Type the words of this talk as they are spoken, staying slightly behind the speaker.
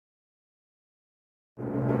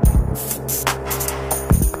Me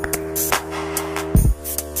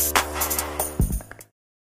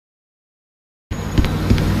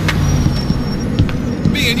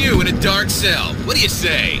and you in a dark cell. What do you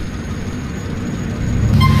say?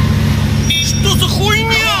 Что за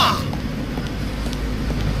хуйня?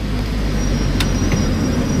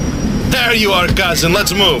 There you are, cousin.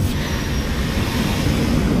 Let's move.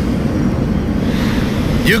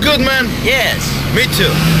 You good, man? Yes. Me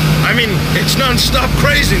too. I mean, it's non-stop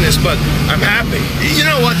craziness, but I'm happy. You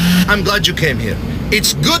know what? I'm glad you came here.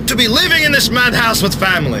 It's good to be living in this madhouse with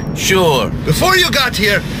family. Sure. Before you got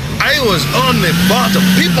here, I was on the bottom.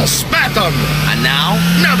 People spat on me. And now?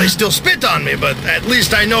 Now they still spit on me, but at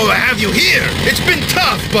least I know I have you here. It's been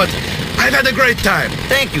tough, but I've had a great time.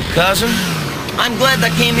 Thank you, cousin. I'm glad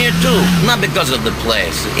I came here too. Not because of the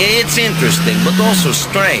place. It's interesting, but also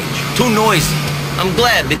strange. Too noisy. I'm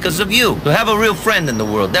glad because of you. To have a real friend in the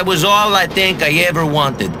world. That was all I think I ever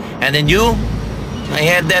wanted. And in you, I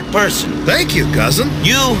had that person. Thank you, cousin.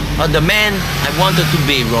 You are the man I wanted to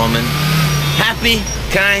be, Roman. Happy,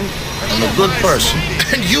 kind, and a good person.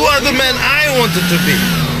 And you are the man I wanted to be.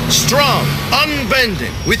 Strong,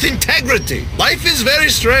 unbending, with integrity. Life is very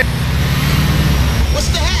strange.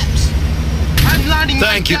 What's the haps? I'm lining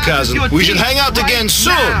Thank you, cousin. We should hang out again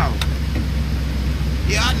soon. Now.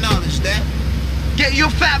 Yeah, I acknowledge that. Get your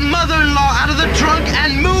fat mother-in-law out of the trunk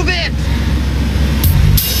and move it!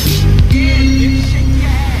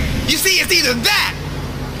 You see, it's either that,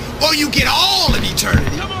 or you get all of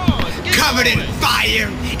eternity, covered in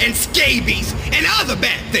fire and scabies and other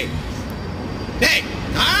bad things. Hey,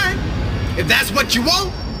 alright? If that's what you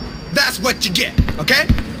want, that's what you get, okay?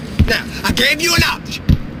 Now, I gave you an option.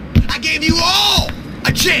 I gave you all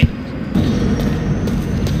a chance.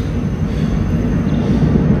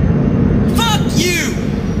 Fuck you!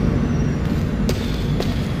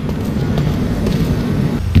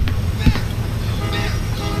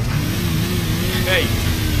 Hey,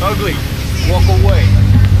 ugly, walk away.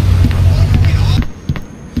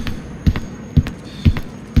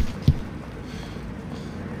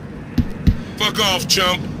 Fuck off,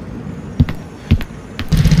 chump.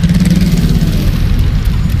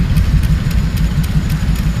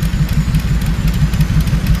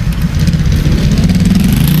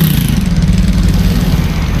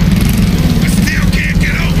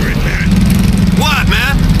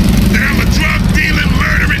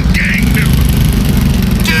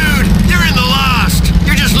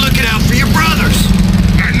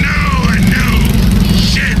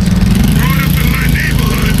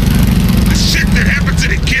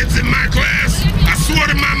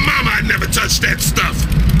 That stuff.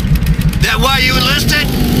 That why you enlisted?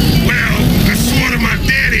 Well, I swore to my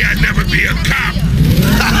daddy I'd never be a cop.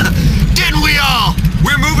 Didn't we all?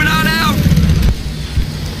 We're moving on out.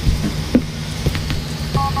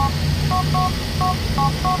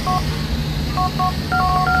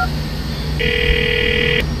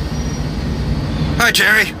 Hi,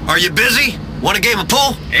 Terry. Are you busy? Want a game of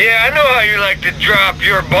pool? Yeah, I know how you like to drop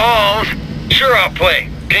your balls. Sure, I'll play.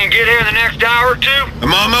 Can you get here in the next hour or two?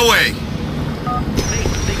 I'm on my way.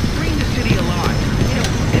 They bring the city alive. You know,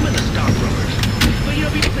 him and the stockbrokers. But you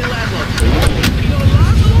know, people say Laszlo. You know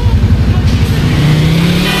Laszlo?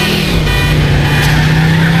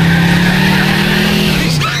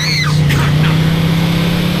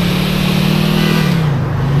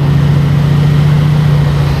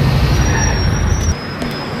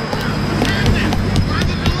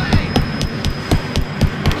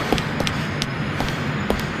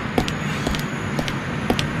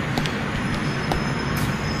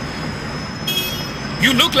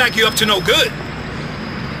 You look like you're up to no good.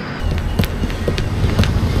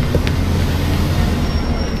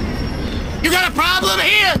 You got a problem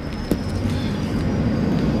here?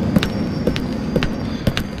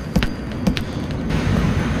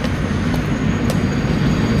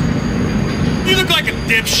 You look like a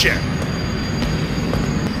dipshit.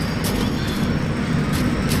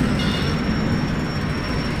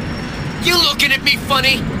 You looking at me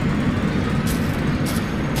funny?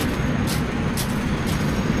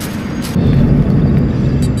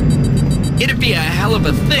 It'd be a hell of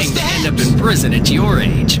a thing to end up in prison at your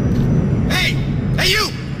age. Hey! Hey, you!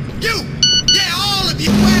 You! Yeah, all of you!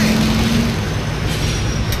 Hey!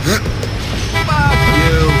 Fuck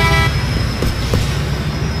you.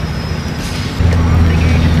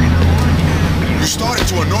 You started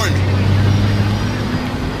to annoy me.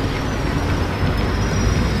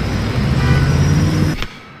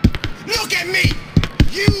 Look at me!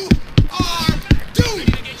 You are doomed!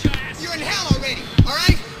 You're in hell already,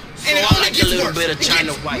 alright? And it only gets worse. Bit of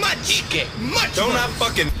China white. Much Don't worse. I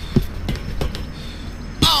fucking...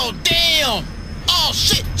 Oh, damn! Oh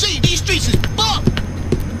shit! Gee, these streets is fucked!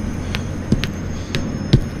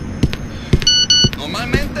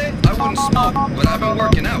 Normalmente, I wouldn't smoke, but I've been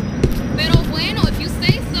working out. Pero bueno, if you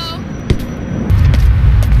say so.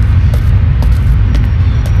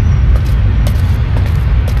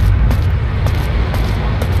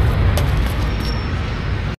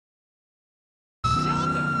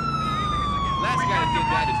 Last guy that did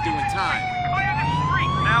that is doing time. Clear the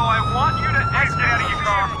street. Now I want you to exit out of your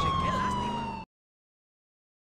car.